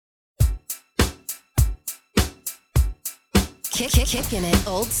Kicking it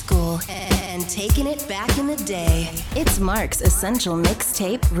old school and taking it back in the day. It's Mark's Essential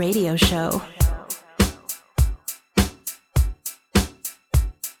Mixtape Radio Show.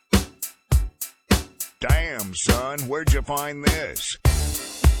 Damn, son, where'd you find this?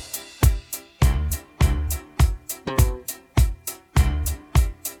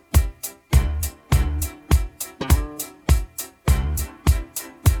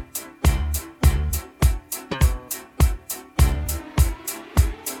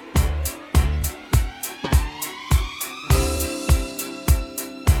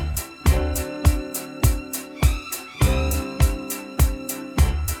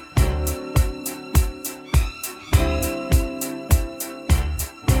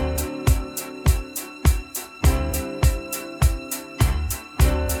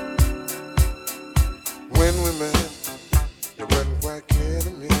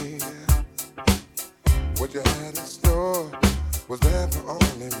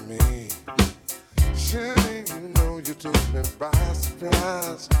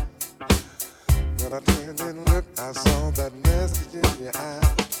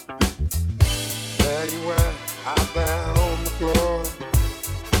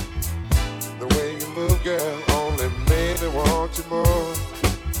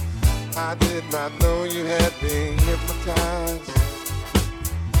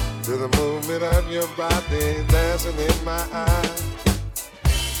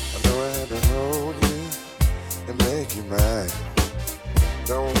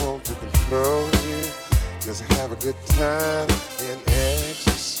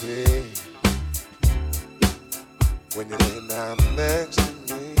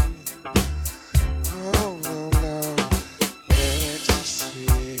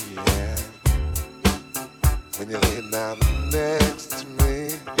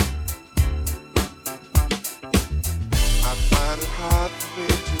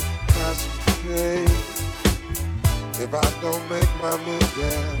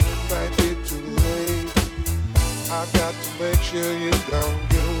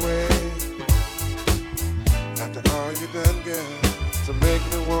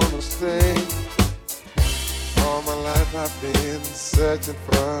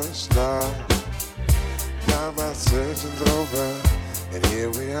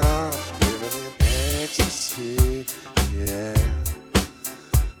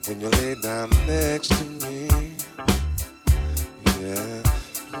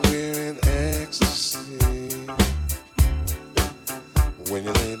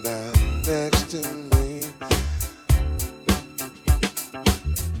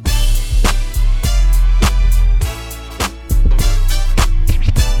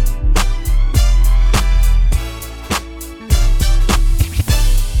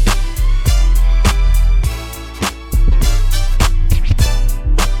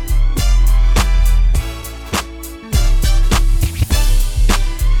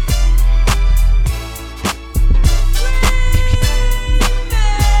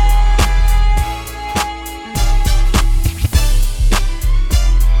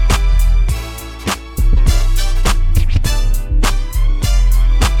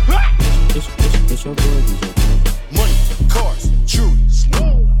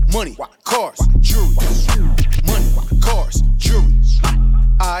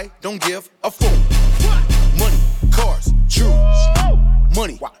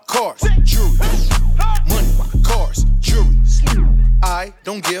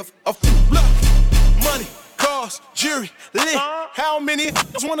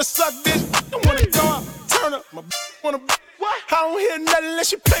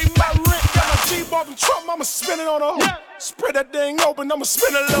 I'ma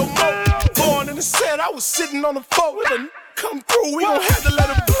spend a little more. Born in the set, I was sitting on the floor. Come through, we gon' have to let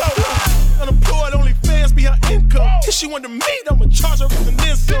it blow. Unemployed, only fans be her income. If she want to meet, I'ma charge her with an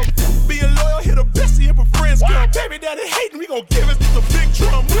insult. Being loyal, hit her bestie if her friends come. Baby daddy hating, we gon' give it the big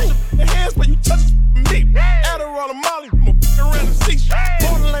drum. The hands where you touch us me. Adderall and Molly, I'ma around the seat.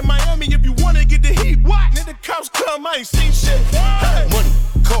 Born like Miami, if you wanna get the heat. Then the cops come, I ain't seen shit. Hey. Money,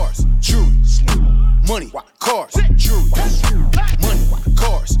 cars, jewelry. Money, cars, jewelry. Money,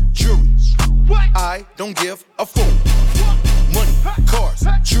 cars, jewelry. I don't give a fuck. Money, cars,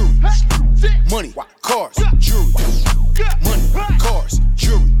 jewelry. Money, cars, jewelry. Money, cars,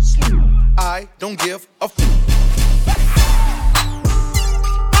 jewelry. I don't give a fuck.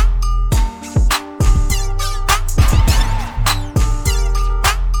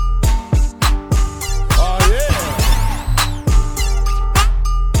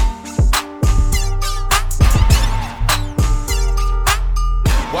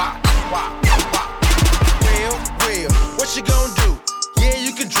 What you gonna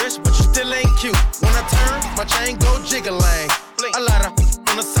jiggling. A lot of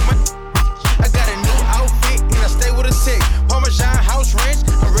on the summer. I got a new outfit and I stay with a tick. Parmesan house ranch,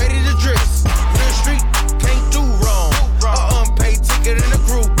 I'm ready to dress. Real street, can't do wrong. A unpaid ticket in a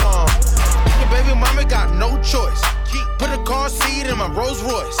Groupon. Your baby mama got no choice. Put a car seat in my Rolls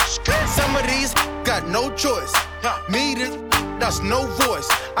Royce. Some of these got no choice. Me, that's no voice.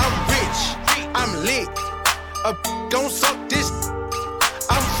 I'm rich, I'm lit. A gon' suck this.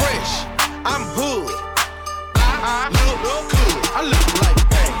 I'm fresh, I'm hood. I look good. I look like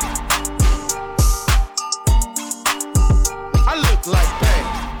pain. I look like pain.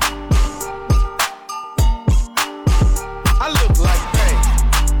 I look like pain.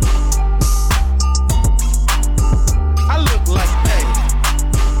 I look like pain.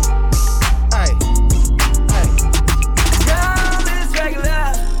 Hey, hey. Girl, it's regular.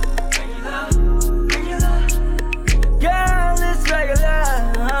 Girl, it's regular.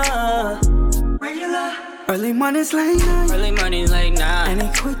 Early mornings, late night. Early mornings, late night. And he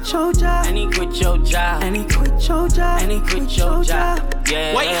quit your job. And he quit your job. And he quit your job. And he quit your job.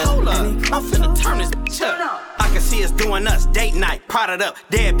 Yeah. Wait, hold up. I'm finna turn this bitch up. I can see us doing us, date night, prodded up.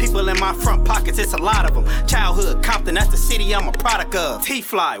 Dead people in my front pockets, it's a lot of them. Childhood, Compton, that's the city I'm a product of.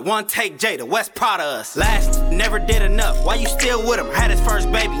 T-Fly, One Take Jada, West proud of us. Last, never did enough. Why you still with him? Had his first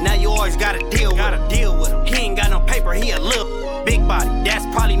baby, now you always gotta deal with him. He ain't got no paper, he a little big body. That's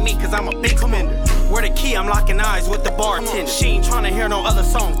probably me, cause I'm a big spender. Where the key, I'm locking eyes with the bartender. She ain't tryna hear no other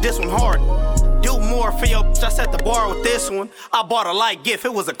songs, this one hard. Do more for your bitch, I set the bar with this one. I bought a light gift,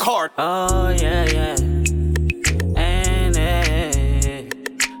 it was a card. Oh, yeah, yeah. And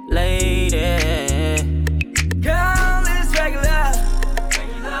lady. Girl, it's regular.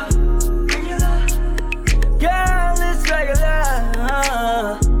 Girl, it's regular.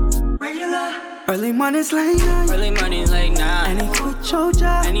 Early mornings, late night. Early mornings, late night. And he quit your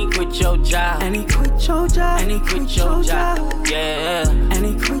job. And he quit your job. And he quit your job. And he quit your job. Yeah. And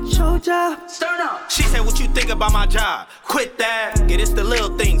he quit your job. She said, what you think about my job? Quit that. Yeah, it's the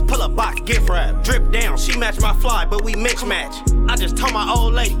little things. Pull up box, gift wrap. Drip down. She match my fly, but we mismatch. I just told my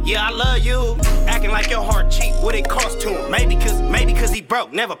old lady, yeah, I love you. Acting like your heart cheap. What it cost to him? Maybe cause he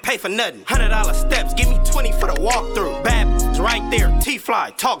broke. Never pay for nothing. $100 steps. Give me 20 for the walkthrough. Bad bitch right there.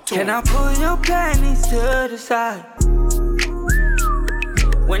 T-Fly. Talk to him. Can I pull your panties to the side?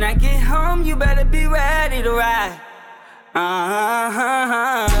 When I get home, you better be ready to ride.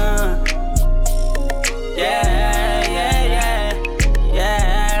 Yeah.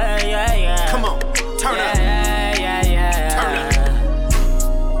 Come on, turn up. Turn up.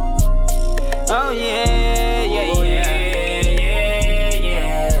 Oh yeah.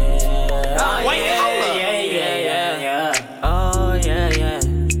 Oh, wait, hold up. yeah. Oh yeah.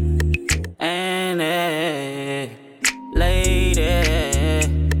 And lady.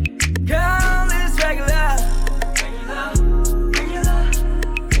 Girl, it's regular.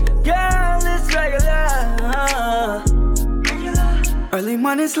 Girl, it's regular. Early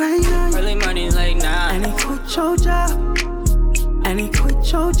mornings, late night. Early mornings, late night. And he quit your job. And he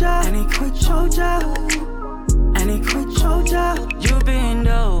quit your job. And he quit your job. And he quit your job. You bend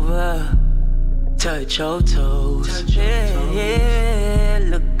over, touch your toes. Yeah.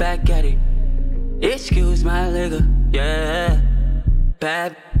 Look back at it. Excuse my nigga. Yeah.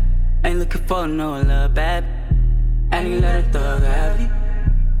 Bad. Ain't looking for no love. Bad. And he let a thug have it.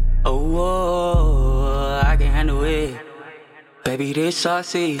 Oh, I can handle it. Baby, this our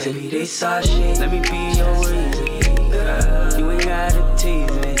season. Baby, this our shit. Let me be your reason. Girl, you ain't gotta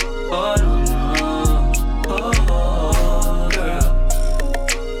tease me. Oh, no. Oh, girl.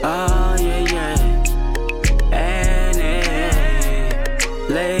 Oh, yeah. And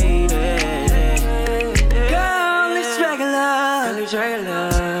lady. Girl, it's regular. Girl, it's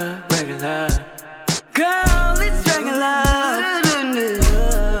regular. Girl, it's regular.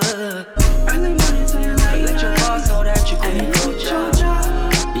 Let your boss know that you can quit your job.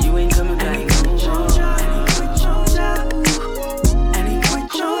 You ain't coming back. And he quit your job. And he quit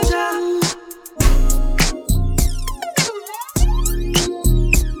your job.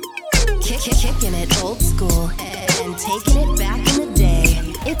 Kicking it old school and taking it back in the day.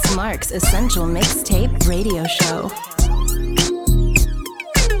 It's Mark's Essential Mixtape Radio Show.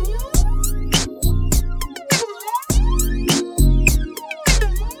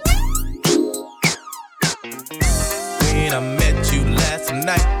 When I met you last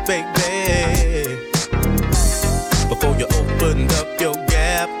night, baby, before you opened up your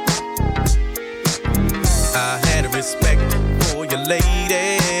gap, I had a respect for your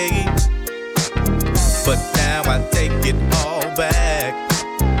lady, but now I take it all back,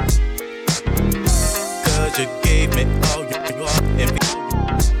 'cause you gave me all your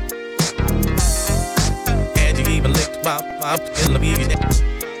and you even licked gonna be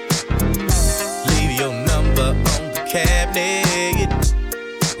leave your number on the cabinet,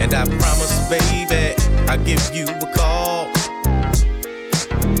 and I promise, baby, I'll give you a call.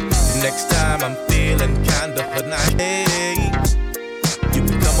 Next time I'm feeling kind of annoyed, you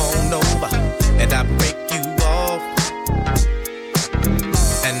can come on over and I'll break you off.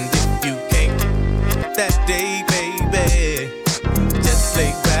 And if you can't that day, baby, just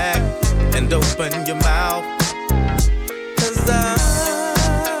lay back and open your mouth. 'Cause I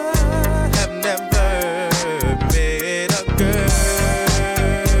have never met a girl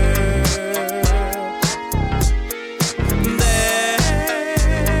that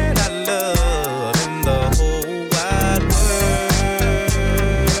I love in the whole wide world.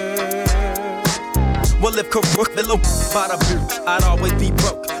 Well, if Carrillo bought a boot, I'd always be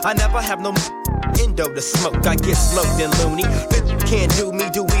broke. I never have no endo to smoke. I get smoked and loony. Bitch can't do me.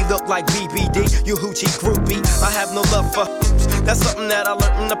 Do we look like BBD? You hoochie groupie. I have no love for hoops. That's something that I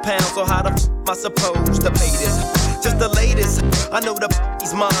learned in the pound. So how the f am I supposed to pay this? Just the latest. I know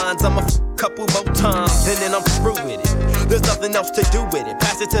these minds. I'm a couple more times and then I'm through with it. There's nothing else to do with it.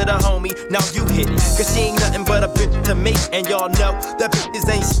 Pass it to the homie. Now you hit it. 'Cause she ain't nothing but a bitch to me. And y'all know that bitches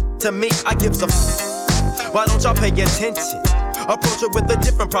ain't to me. I give some. Why don't y'all pay attention? Approach it with a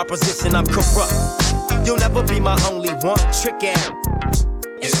different proposition. I'm corrupt. You'll never be my only one. Trick out.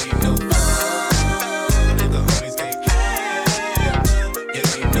 It ain't no fun if the homies can't have none. It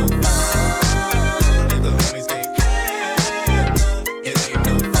ain't no fun if the homies can't have none. It ain't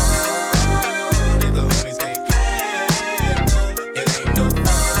no fun if the homies can't have none. It ain't no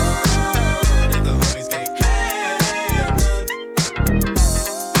fun if the homies can't have none.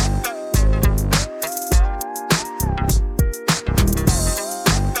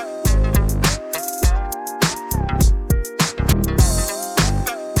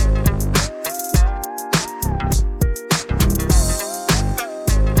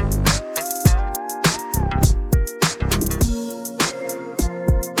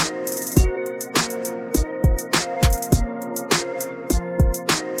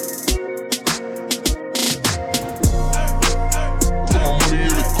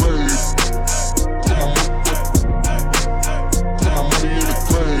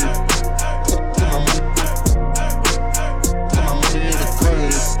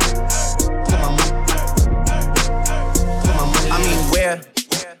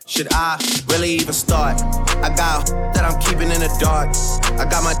 Should I really even start? I got that I'm keeping in the dark. I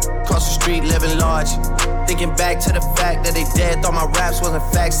got my across the street living large. Thinking back to the fact that they dead. Thought my raps wasn't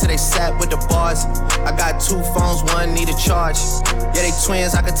facts till they sat with the bars. I got 2 phones, one need a charge. Yeah, they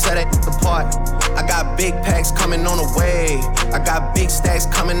twins, I can tell they apart. I got big packs coming on the way. I got big stacks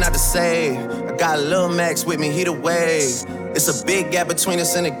coming out to save. I got Lil Max with me, he the wave. It's a big gap between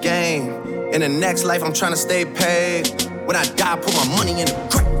us in the game. In the next life, I'm trying to stay paid. When I die, put my money in the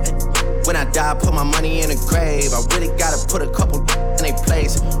grave. When I die, put my money in the grave. I really gotta put a couple in a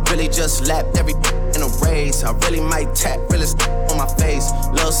place. Really just lapped every in a race. I really might tap really on my face.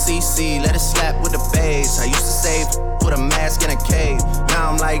 Lil CC, let it slap with the bass. I used to save with a mask in a cave. Now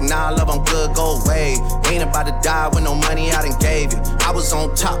I'm like, nah, love, I'm good, go away. Ain't about to die with no money I done gave you. I was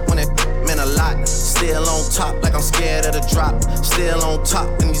on top when it meant a lot. Still on top like I'm scared of the drop. Still on top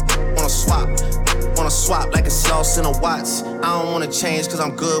when these wanna swap. Wanna swap like a sauce in a Watts. I don't wanna change cause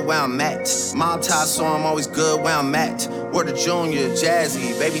I'm good where I'm at. Mob tie, so I'm always good where I'm at. Word to Junior,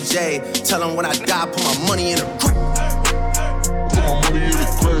 Jazzy, Baby J. Tell him when I die, put my money in the grave. Put my money in the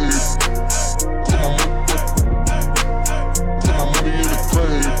grave. Put my money in the grave. Put my money in the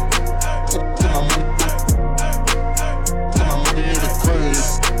grave. Put my money in the grave.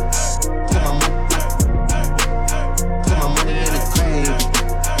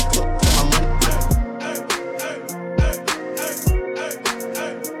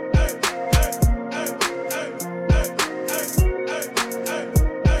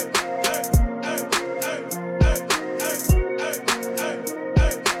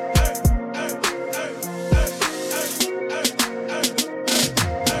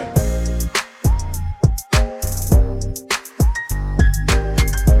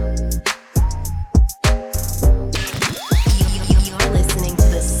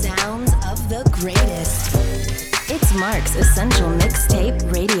 Mark's Essential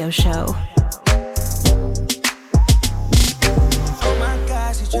Mixtape Radio Show. Oh my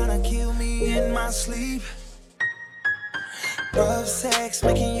gosh, you're tryna kill me in my sleep. Rough sex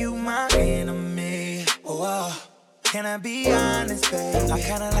making you my enemy. Oh, can I be honest, babe? I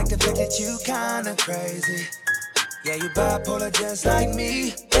kinda like the fact that you kinda crazy. Yeah, you bipolar just like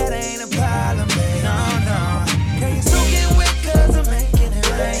me. That ain't a problem, babe. No. Girl, you're soaking wet cause I'm making it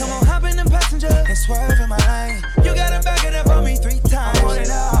rain. Come on, hop in the passenger and swerve in my lane. You gotta back it up on me 3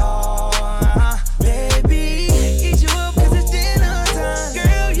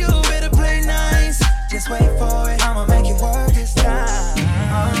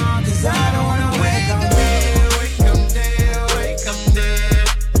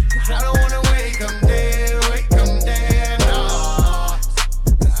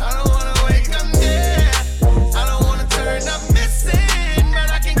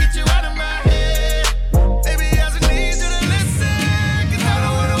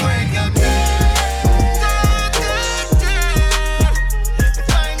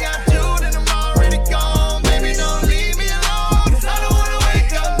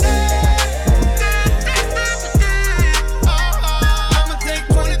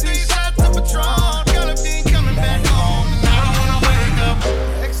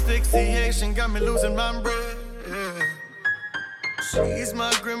 Asphyxiation got me losing my breath. She's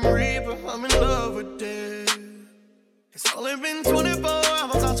my grim reaper, I'm in love with death. It's only been 24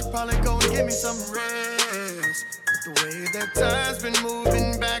 hours, I should probably go and give me some rest. The way that time's been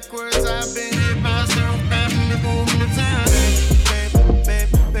moving backwards, I've been hit myself having to move the time.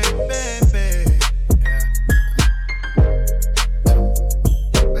 Baby, yeah.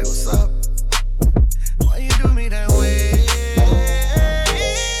 Baby, what's up? Why you do me that way?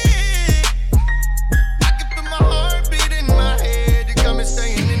 I can feel my heart beat in my head. You got me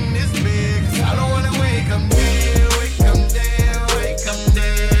staying in this bed. 'Cause I don't wanna wake up dead, wake up dead, wake up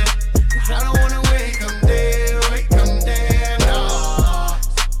dead. I don't wanna wake up dead, wake up dead, no.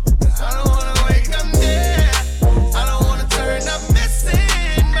 'Cause I don't wanna wake up dead. I don't wanna turn up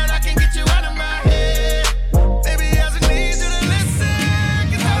missing, but I can get you out of my head. Baby, I just need you to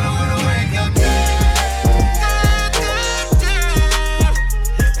listen, 'cause I don't wanna wake up dead.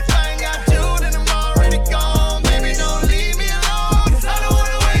 If I ain't got you, then I'm already gone. Baby, don't leave me alone, 'cause I don't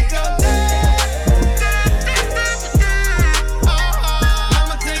wanna wake up dead.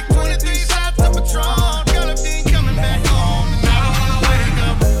 I'ma take 23 shots of Patron. Gonna be coming back home, and I don't wanna wake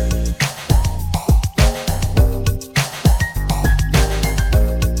up.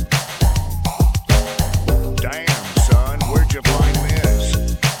 Damn, son, where'd you find this?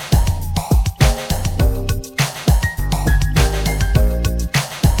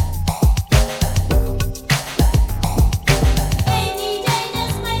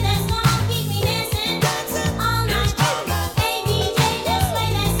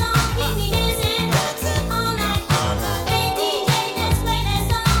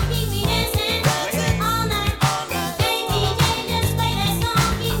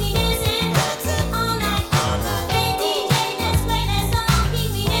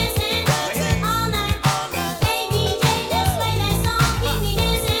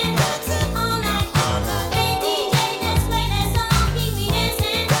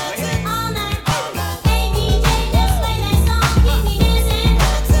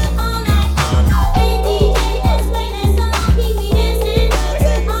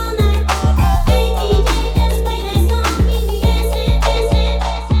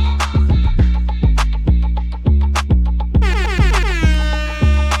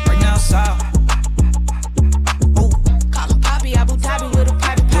 Right now, south. Call him Poppy, Abu Dhabi with a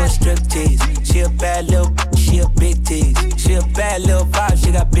pipe Do a striptease. She a bad little, she a big tease. She a bad little vibe,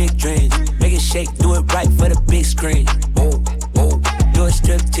 she got big dreams. Make it shake, do it right for the big screen. Oh, oh, do a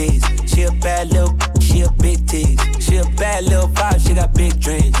striptease. She a bad little, she a big tease. She a bad little vibe, she got big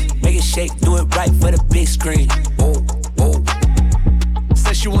dreams. Make it shake, do it right for the big screen. Oh, oh.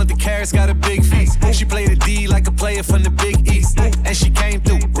 Said she want the carrots, got a big feast. She played a D like a player from the Big East. And she came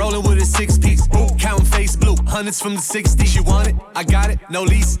through, rolling with a 6-piece. Counting face blue, hundreds from the 60s. She want it, I got it, no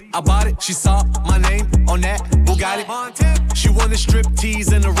lease. I bought it, she saw my name on that Bugatti. She want a strip tease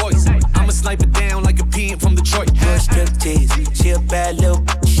and a Royce. I'ma snipe it down like a peeing from Detroit. Do a striptease. She a bad little,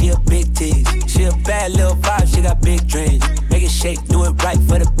 she a big tease. She a bad little vibe, she got big dreams. Make it shake, do it right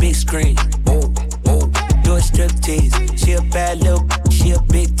for the big screen. Oh, oh, do a striptease. She a bad little, she a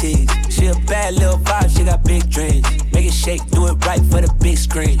big tease. She a bad little vibe, she got big dreams. Make it shake, do it right for the big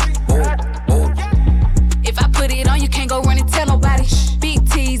screen. Oh, oh. If I put it on, you can't go run and tell nobody. Big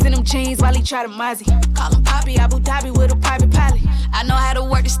T's in them jeans while he try to mozzie. Call him Poppy, Abu Dhabi with a private pilot. I know how to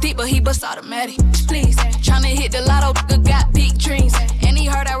work the stick, but he bust automatic. Please, tryna hit the lotto, nigga got big dreams. And he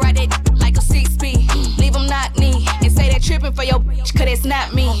heard I ride that like a 6-speed. Leave him knock knee and say that tripping for your bitch, cause it's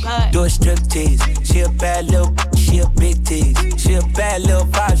not me. Do a striptease. She a bad little, she a big tease. She a bad little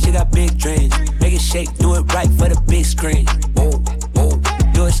vibe, she got big dreams. Make it shake, do it right for the big screen. Oh, oh.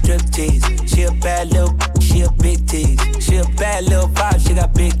 Do a striptease. She a bad little, she a big tease. She a bad little vibe, she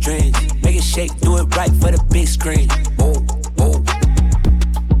got big dreams. Make it shake, do it right for the big screen. Oh, oh.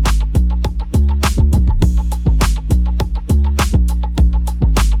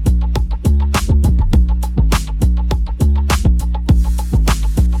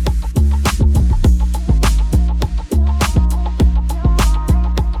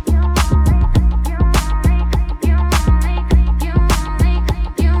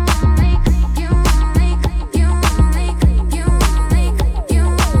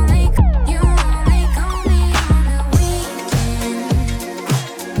 You make on me all the way.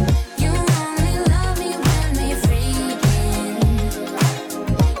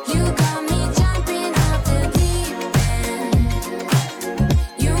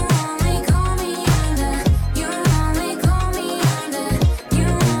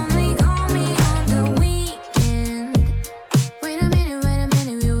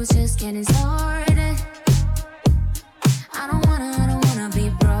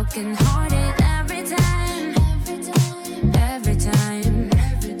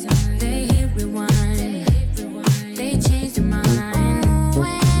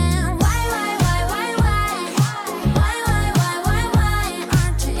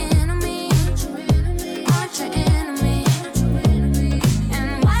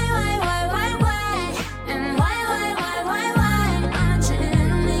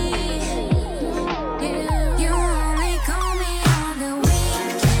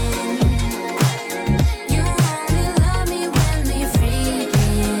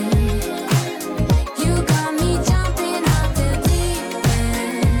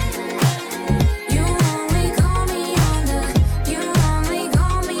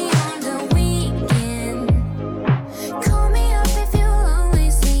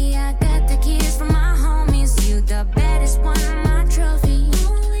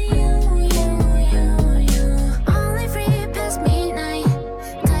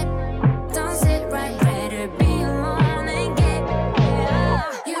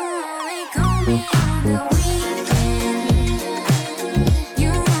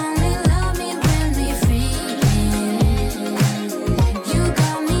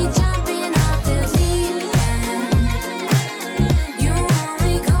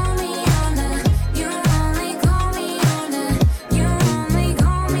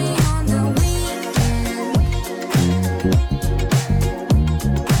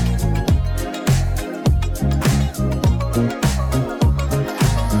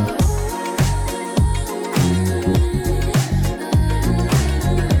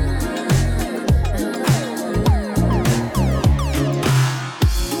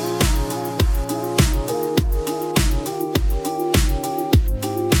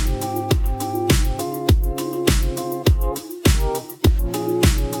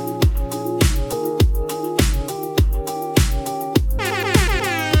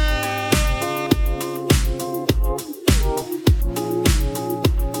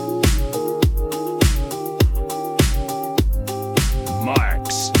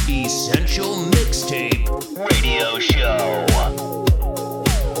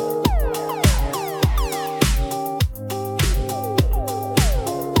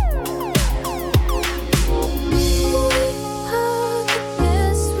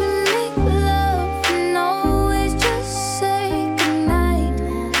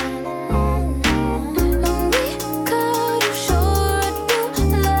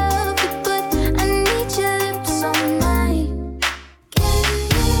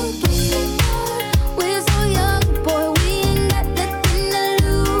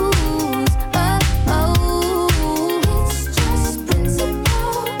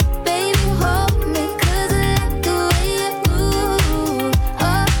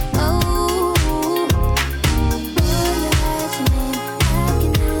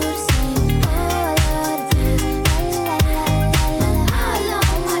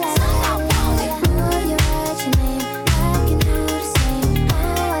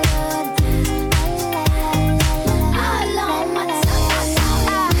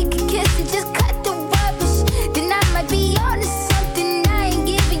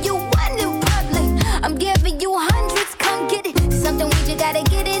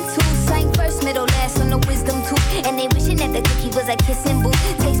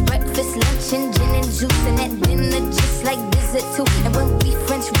 Taste breakfast, lunch, and gin and juice, and at dinner just like dessert too. And when we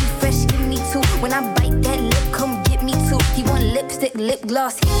French refresh, give me two. When I bite that lip, come get me two. He want lipstick, lip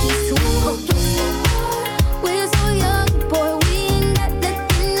gloss, hickeys too. We're so young, boy, we ain't got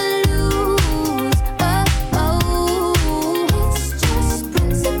nothing to lose. Oh, oh, it's just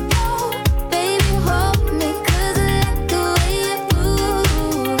principle. Baby, hold me, 'cause I like the way you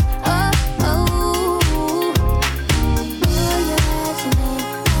move. Oh, oh, boy, you're asking me,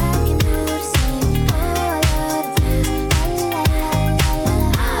 I can do the same. Oh, I love this, la la la la.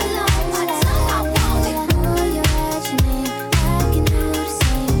 I love my tongue, I want it. Boy, you're asking me, I can do the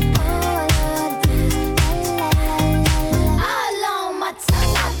same. Oh, I love this, la la la la. I love my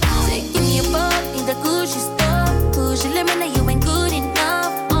tongue, I want it. Give me a buck in the Gucci store. Push your limit, now you ain't good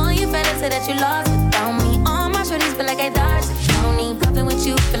enough. All you fellas say that you lost without me. All my shorties feel like I dodged the county. Popping with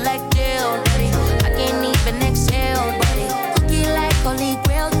you feel like jail, daddy. I can't even exhale, daddy. Cookie like holy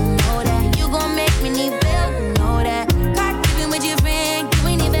grail, you know that. You gon' make me need bail, you know that. Caught keeping with your friend, you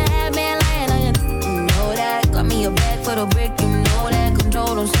ain't even had man lying on you, you know that. Got me a bag for the brick, you know that.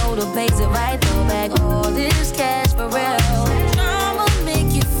 Control them, so the pays it right, throw back all this cash for real. I'ma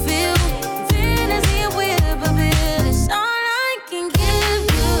make you feel fantasy with a bill. It's all I can give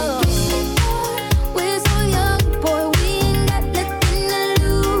you. We're so young, boy, we ain't got nothing to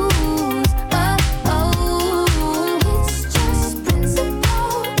lose. Oh, oh, it's just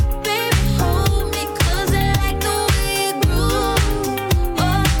principle. Baby, hold me, 'cause I like the way you groove.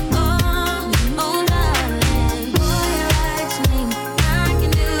 Oh, oh, oh, darling. Boy, you're right to me, I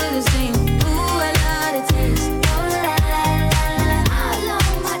can do the same. Ooh, I love the taste. Oh, la, la, la, la. I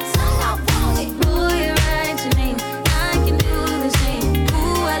love my tongue, I want it. Boy, you're right to me, I can do the same.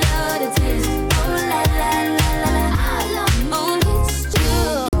 Ooh, I love the taste. Oh, la, la, la, la, la. I love, oh, it's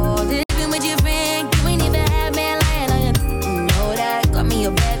true. All this been with your friend, you ain't even had man lying on you, you know that. Got me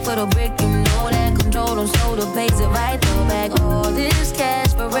a bag for the brick, you know that. Control them, so the pays it right, throw back all this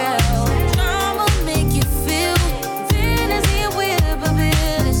cash for real. I'ma make you feel fantasy with a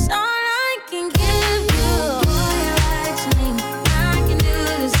bill. It's all I can give you. Boy, you're right to me, I can do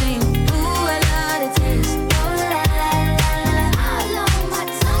the same. Ooh, I love the taste. Oh, la, la, la, la. I love my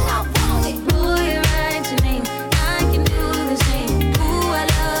tongue, I want it. Boy, you're right to me, I can do the same. Ooh, I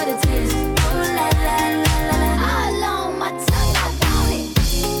love the taste. Oh, la, la, la, la, la. I love my tongue, I want it.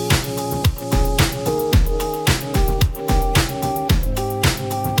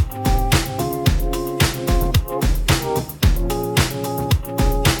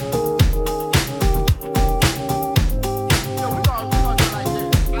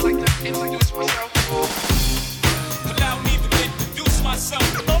 Allow me to introduce myself.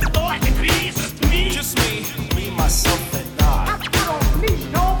 Just me, myself, and I.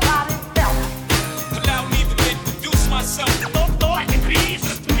 Allow me to introduce myself.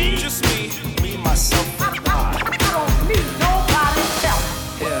 Just me, myself, and I.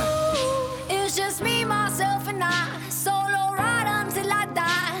 Yeah. It's just me, myself, and I. Solo ride until I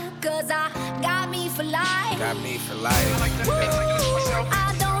die. 'Cause I got me for life. Got me for life.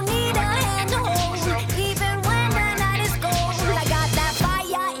 I don't need a hand to hold. Even when the night is cold, I got that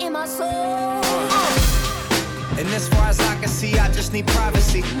fire in my soul. And as far as I can see, I just need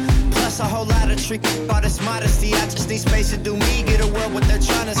privacy. Plus a whole lot of trick, all this modesty. I just need space to do me, get a world what they're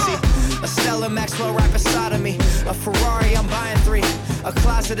trying to see. A Stella Maxwell right beside of me. A Ferrari, I'm buying 3. A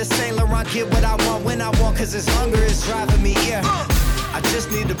closet of Saint Laurent, get what I want when I want, 'cause this hunger is driving me, yeah. I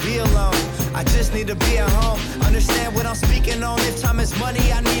just need to be alone. I just need to be at home. Understand what I'm speaking on. If time is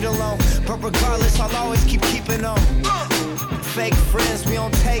money, I need a loan. But regardless, I'll always keep keeping on. Fake friends, we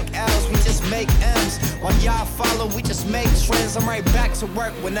don't take L's, we just make M's. While y'all follow, we just make trends. I'm right back to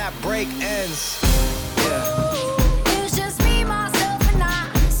work when that break ends. Yeah. It's just me, myself, and I.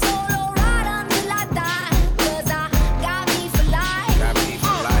 Solo ride until I die. 'Cause I got me for life. Got me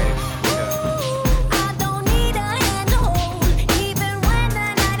for life. Yeah. I don't need a hand to hold. Even when the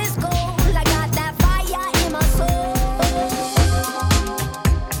night is cold, I got that fire in my soul.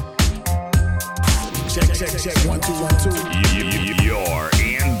 Check, 1 2 1 2. You're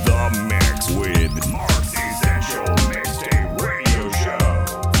in the mix with Mark's Essential Mixtape Radio Show.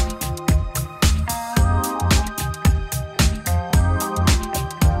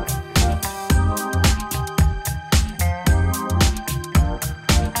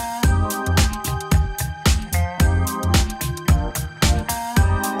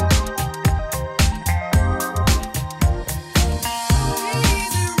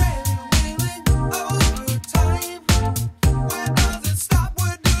 Easy, ready, willing, overtime. Where does it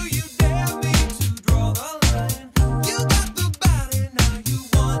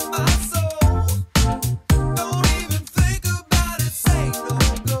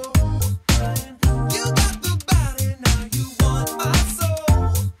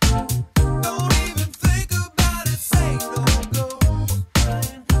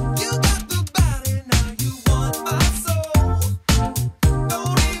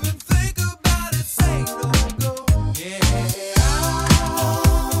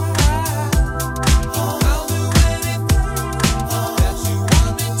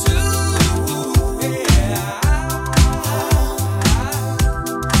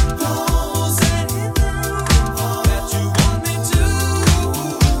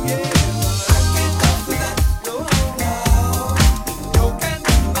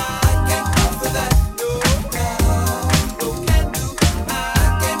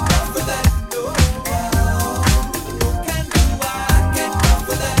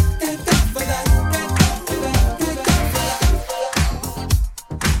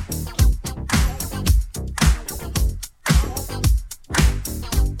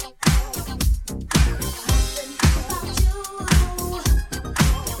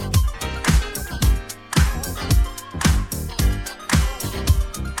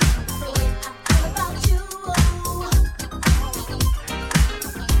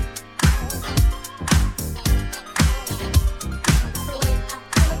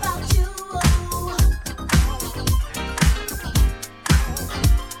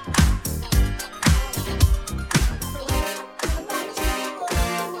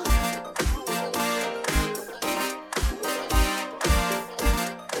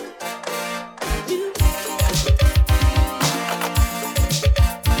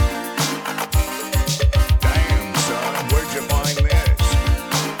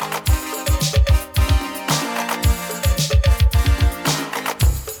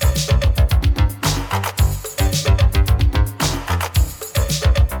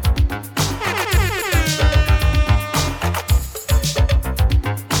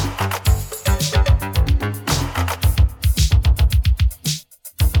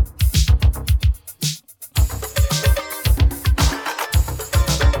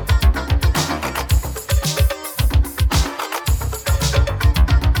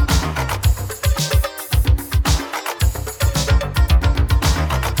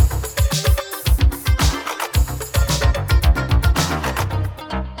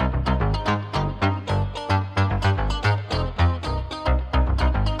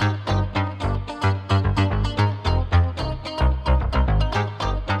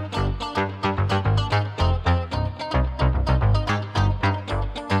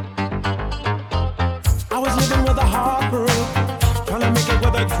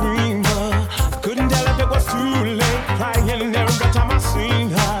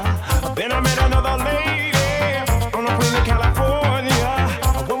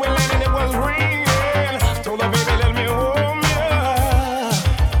my baby